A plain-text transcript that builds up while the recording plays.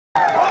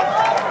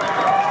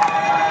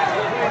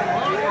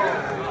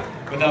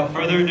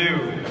further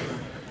ado,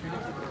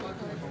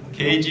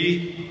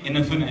 Keiji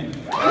Inafune.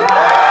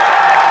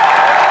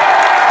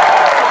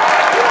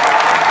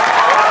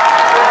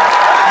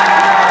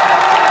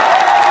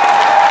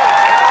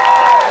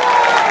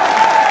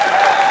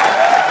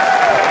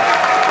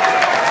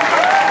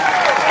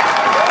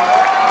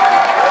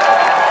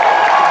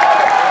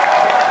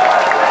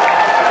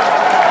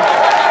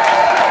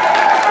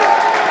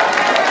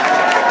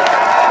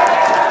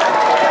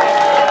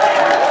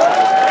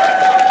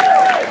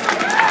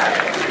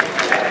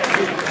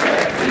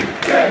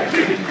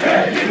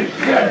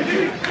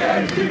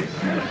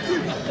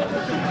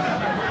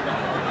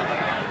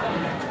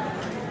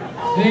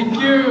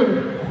 Thank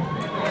you.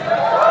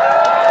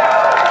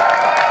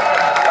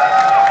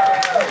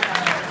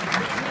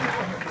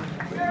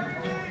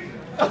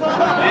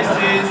 This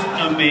is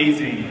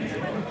amazing.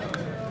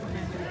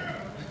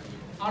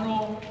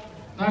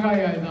 長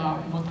い間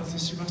お待たせ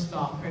しまし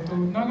た。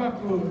長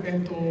く、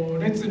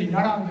列に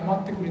並んで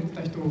待ってくれて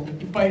た人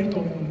いっぱいいると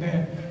思うん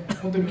で、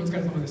本当にお疲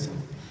れ様です。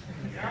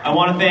I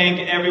want to thank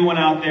everyone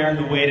out there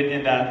who waited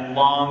in that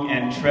long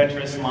and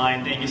treacherous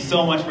line. Thank you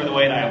so much for the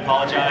wait. I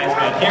apologize,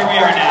 but here we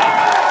are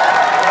now.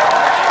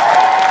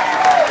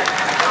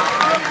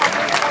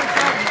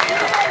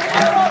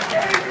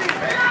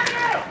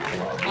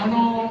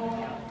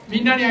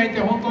 みんなに会えて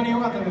本当に良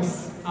かったで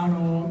す。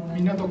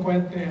みんなとこうや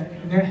って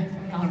ね、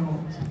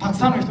たく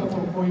さんの人と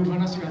こういう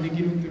話ができ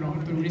るっていうのは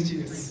本当に嬉しい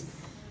です。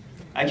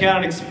I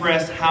cannot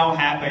express how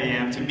happy I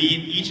am to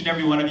meet each and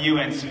every one of you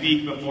and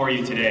speak before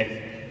you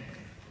today.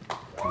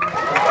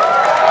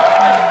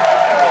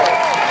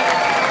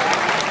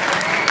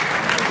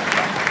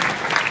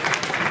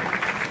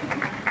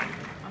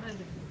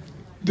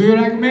 Do you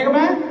like Mega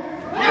Man?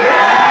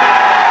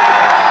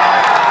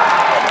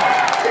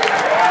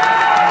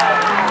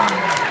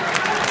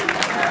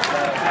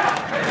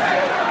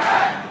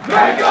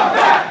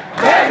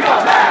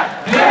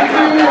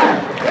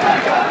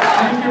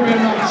 Thank you very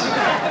much.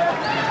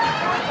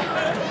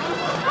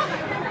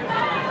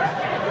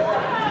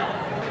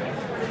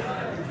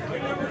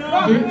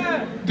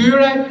 Do you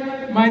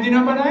like Mighty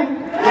Number 9?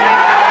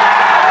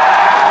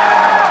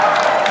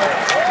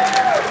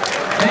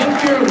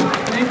 Thank you.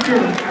 Thank you.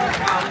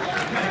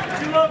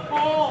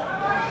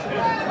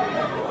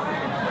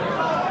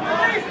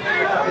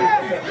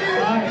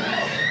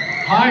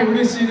 Hi,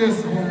 嬉しいで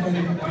す。本当に。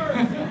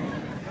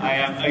I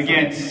am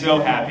again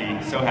so happy,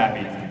 so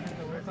happy.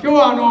 今日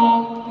は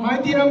マ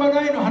イティナンバー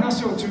9の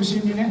話を中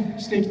心にね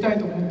していきたい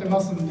と思って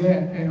ますの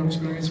で、よろし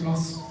くお願いしま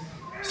す。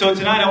So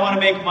tonight I want to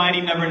make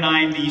Mighty Number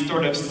 9 the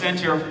sort of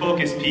center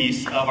focus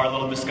piece of our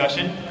little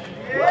discussion.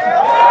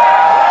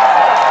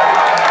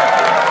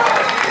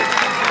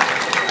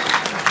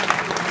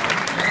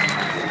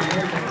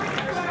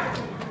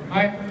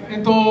 はい、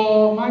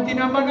マイティ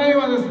ナンバー9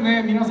はです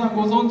ね、皆さん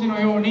ご存知の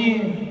よう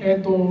に、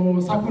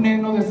昨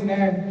年のです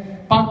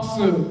ね、パック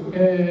ス、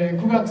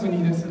9月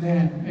にです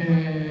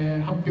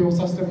ね、発表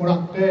させてもら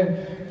っ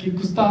て、キッ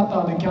クスター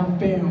ターでキャン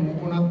ペーン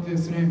を行ってで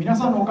すね、皆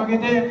さんのおかげ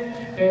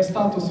で、ス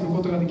タートする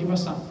ことができま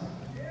した。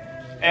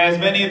As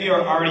many of you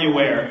are already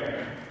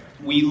aware,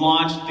 we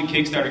launched the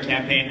Kickstarter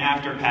campaign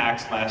after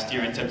PAX last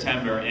year in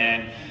September,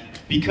 and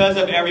because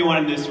of everyone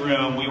in this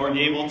room, we were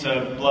able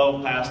to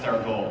blow past our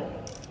goal.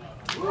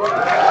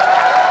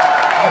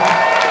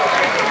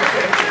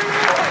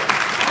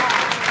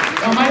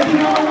 マイティ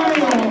ナンバー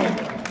9を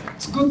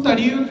作った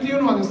理由ってい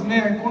うのはです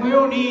ね、この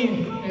よう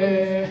に、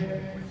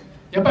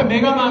やっぱり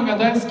メガマンが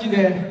大好き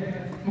で、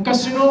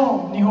昔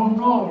の日本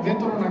のレ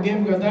トロなゲー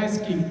ムが大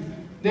好き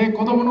で、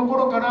子供の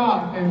頃か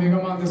ら、メ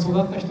ガマンで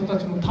育った人た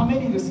ちのため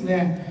にです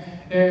ね、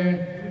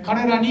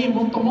彼らに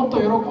もっともっと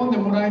喜んで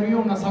もらえる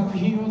ような作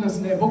品をです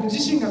ね、僕自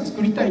身が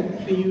作りたいっ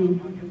ていう、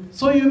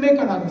そういう目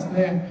からです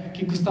ね、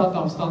キックスタータ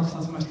ーをスタート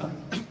させました。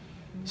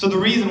So the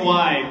reason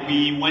why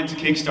we went to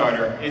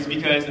Kickstarter is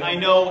because I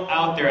know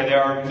out there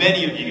are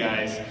many of you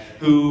guys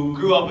who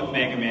grew up with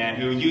Mega Man,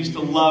 who used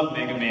to love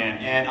Mega Man,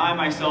 and I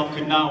myself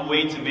could not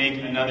wait to make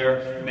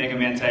another Mega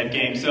Man type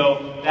game. So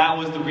that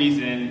was the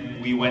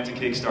reason we went to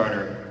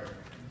Kickstarter.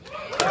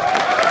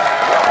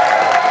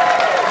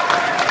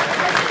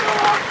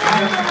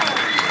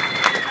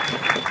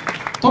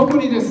 特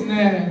にです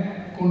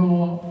ね、こ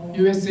の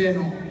USA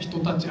の人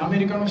たち、アメ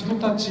リカの人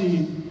た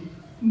ち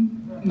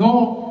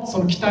のそ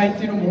の期待っ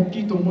ていうのも大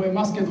きいと思い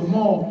ますけど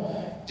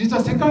も、実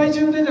は世界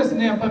中でです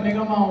ね、やっぱりメ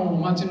ガマンを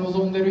待ち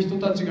望んでいる人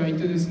たちがい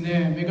てです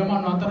ね、メガマ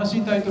ンの新し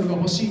いタイトルが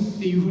欲しいっ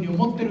ていうふうに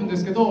思ってるんで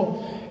すけ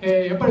ど、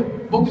やっぱり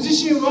僕自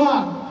身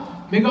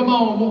はメガマ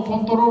ンをもうコ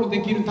ントロール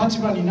できる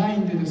立場にない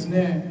んでです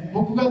ね、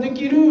僕がで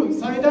きる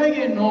最大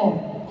限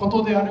のこ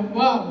とであれ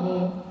ば、も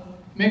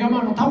うメガ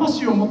マンの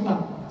魂を持った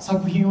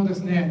作品をで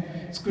す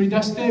ね、作り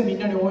出してみん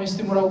なに応援し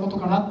てもらうこと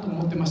かなと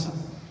思ってました。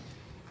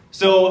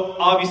So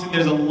obviously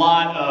there's a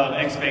lot of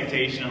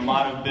expectation, a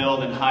lot of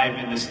build and hype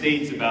in the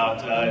States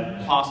about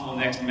possible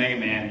next Mega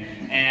Man.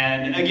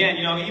 And again,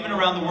 you know, even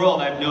around the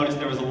world I've noticed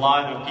there was a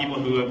lot of people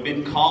who have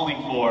been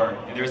calling for,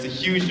 and there's a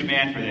huge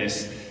demand for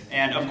this.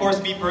 And of course,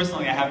 me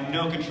personally, I have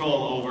no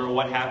control over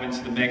what happens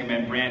to the Mega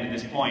Man brand at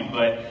this point,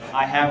 but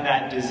I have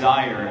that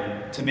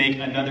desire to make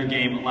another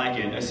game like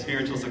it, a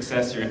spiritual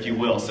successor, if you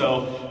will.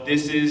 So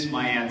this is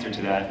my answer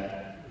to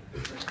that.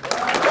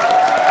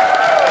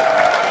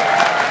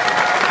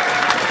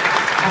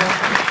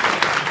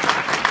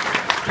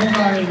 今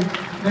回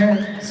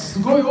ね、す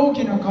ごい大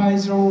きな会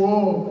場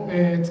を、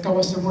使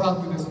わせてもら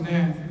ってです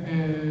ね、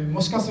も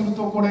しかする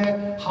とこ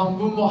れ半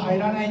分も入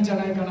らないんじゃ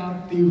ないかな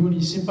っていうふう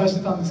に心配し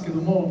てたんですけ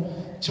ど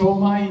も、超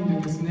満員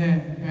でです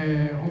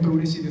ね、本当に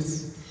嬉しいで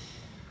す。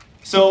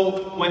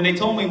So when they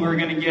told me we were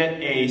going to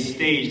get a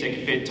stage that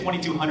could fit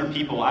 2,200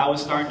 people, I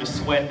was starting to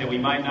sweat that we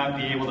might not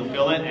be able to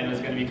fill it, and it was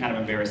going to be kind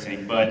of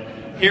embarrassing. But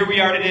here we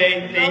are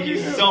today. Thank you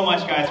so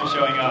much, guys, for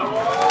showing up.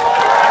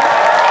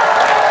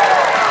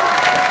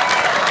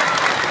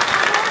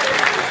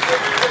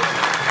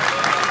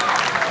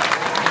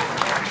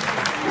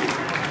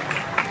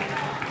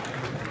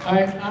 は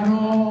い、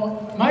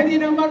マイティ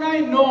ナンバー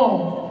9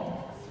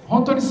の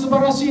本当に素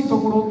晴らしいと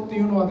ころってい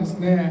うのはです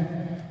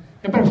ね、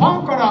やっぱりフ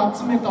ァンから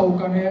集めたお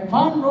金、フ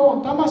ァン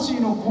の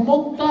魂のこ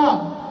もっ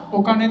た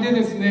お金で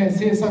ですね、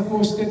制作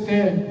をして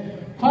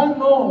て、ファン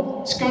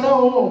の力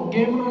を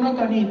ゲームの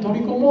中に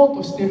取り込もう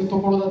としていると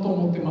ころだと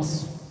思っていま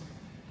す。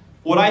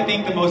What I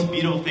think the most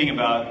beautiful thing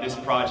about this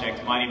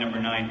project, Mighty Number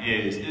 9,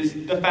 is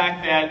the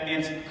fact that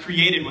it's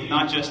created with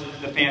not just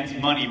the fans'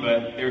 money,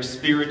 but their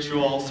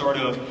spiritual sort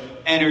of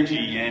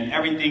energy and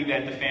everything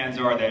that the fans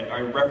are that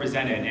are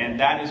represented. And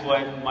that is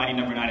what Mighty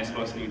Number 9 is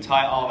supposed to do,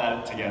 tie all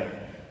that together.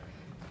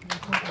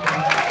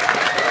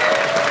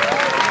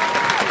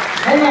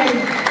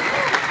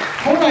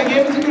 本来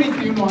ゲーム作りっ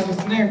ていうのはで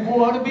すね、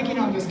こうあるべき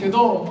なんですけ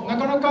ど、な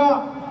かな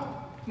か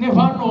ね、フ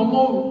ァンの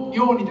思う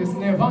ようにです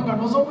ね、ファンが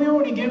望むよ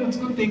うにゲーム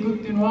作っていくっ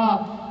ていうの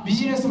はビ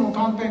ジネスの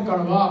観点か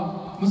ら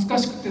は難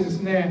しくてです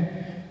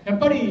ね、やっ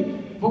ぱ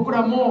り僕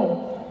ら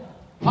も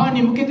ファン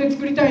に向けて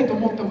作りたいと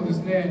思ってもで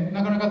すね、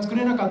なかなか作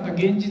れなかった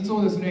現実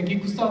をですね、キ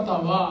ックスタータ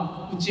ー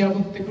は打ち破っ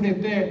てくれ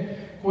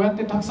て、こうやっ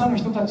てたくさんの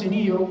人たち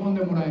に喜ん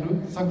でもらえ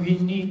る作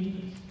品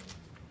に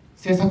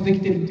制作で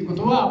きているっていうこ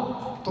と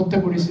はとって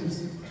も嬉しいで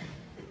す。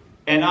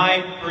And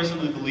I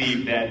personally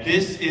believe that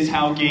this is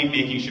how game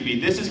making should be.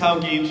 This is how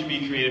games should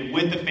be created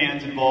with the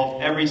fans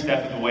involved every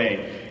step of the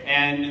way.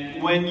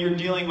 And when you're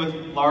dealing with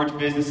large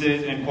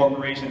businesses and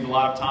corporations, a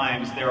lot of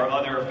times there are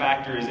other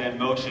factors at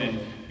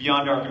motion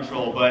beyond our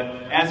control.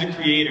 But as a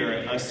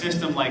creator, a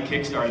system like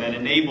Kickstarter that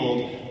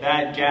enabled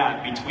that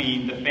gap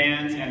between the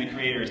fans and the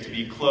creators to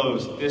be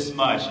closed this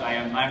much,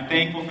 I'm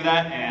thankful for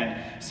that and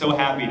so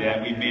happy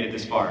that we've made it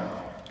this far.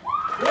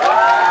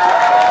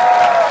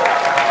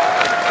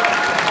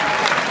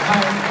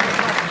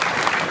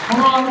 こ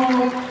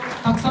の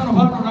たくさんのフ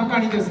ァンの中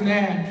にです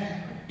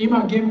ね、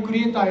今ゲームク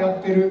リエイターや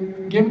って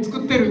る、ゲーム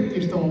作ってるって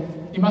いう人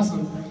います？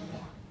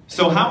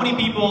 So how many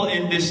people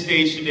in this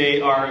stage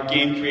today are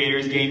game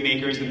creators, game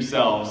makers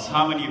themselves?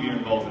 How many of you are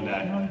involved in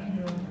that?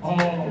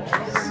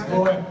 す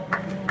ごい。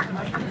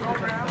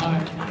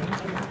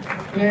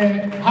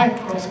はい、よ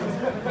ろしくです。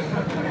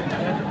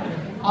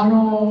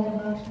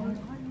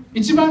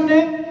一番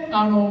ね、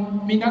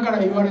みんなから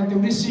言われて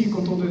嬉しい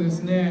ことでで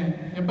す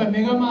ね、やっぱり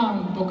メガ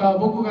マンとか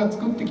僕が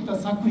作ってきた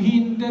作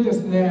品でで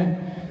す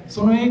ね、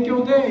その影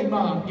響で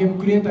今ゲーム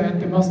クリエイターやっ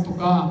てますと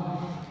か、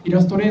イラ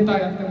ストレータ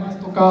ーやってます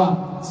と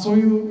か、そう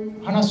い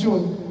う話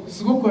を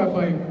すごくやっ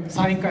ぱり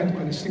サイン会と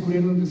かでしてくれ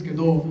るんですけ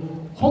ど、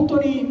本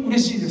当に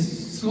嬉しいで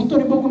す。本当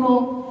に僕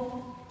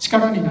の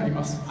力になり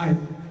ます。はい。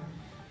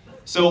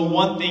So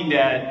one thing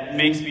that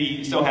makes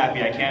me so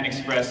happy, I can't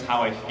express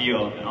how I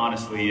feel,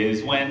 honestly,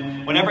 is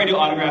whenever I do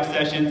autograph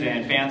sessions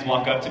and fans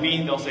walk up to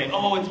me, they'll say,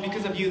 oh, it's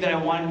because of you that I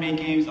want to make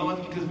games, oh, it's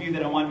because of you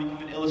that I want to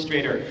become an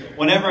illustrator.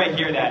 Whenever I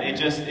hear that, it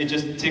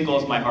just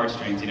tickles my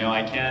heartstrings, you know,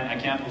 I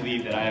can't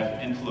believe that I have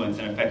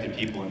influenced and affected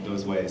people in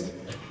those ways.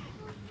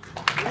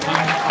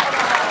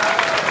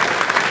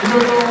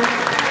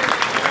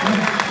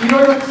 い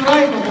ろいろ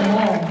辛いこと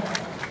も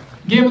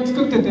ゲーム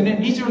作っててね、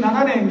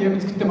27年ゲーム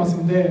作ってます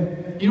ん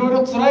で、いろい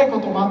ろ辛いこ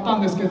ともあった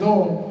んですけ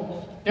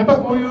ど、やっぱ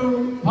りこういう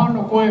ファン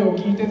の声を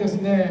聞いてで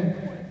す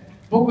ね、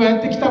僕がや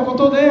ってきたこ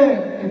と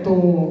で、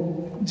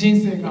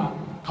人生が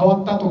変わ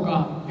ったと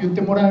か言っ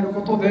てもらえる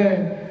こと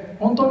で、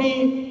本当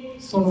に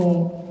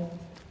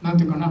なん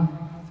ていうかな、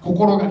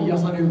心が癒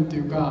されるってい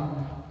うか、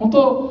本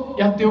当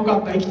やってよか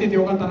った、生きてて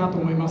よかったなと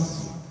思いま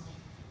す。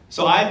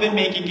So I've been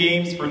making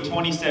games for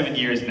 27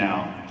 years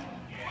now.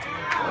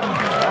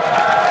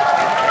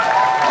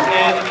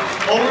 And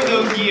over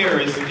those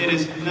years, it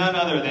is none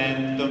other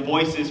than the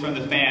voices from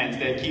the fans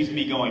that keeps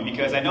me going,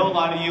 because I know a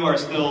lot of you are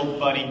still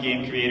budding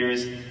game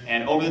creators,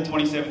 and over the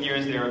 27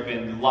 years there have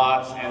been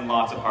lots and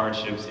lots of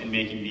hardships in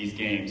making these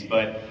games,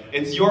 but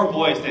it's your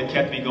voice that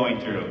kept me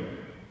going through.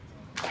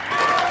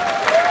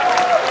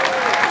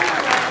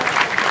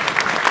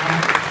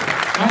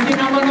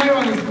 97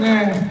はです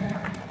ね、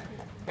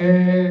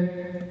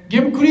ゲ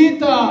ームクリエイ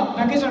ター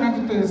だけじゃな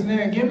くてです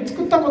ね、ゲーム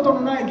作ったこと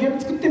のない、ゲーム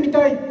作ってみ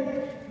たい、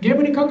ゲー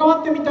ムに関わ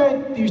ってみたいっ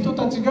ていう人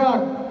たち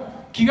が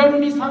気軽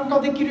に参加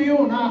できる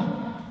ような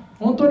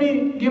本当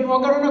にゲーム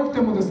分からなく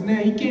てもです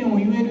ね、意見を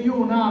言える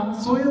ような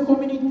そういうコ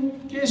ミュニ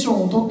ケーショ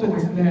ンをとってで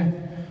す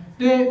ね、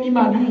で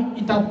今に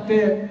至っ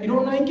てい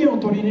ろんな意見を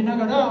取り入れな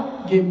が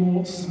らゲーム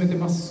を進めて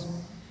ます。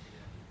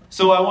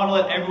So I want to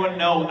let everyone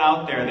know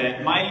out there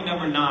that Mighty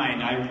Number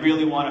 9, I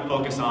really want to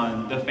focus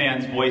on the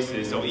fans'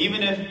 voices. So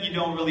even if you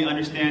don't really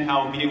understand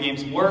how video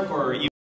games work or even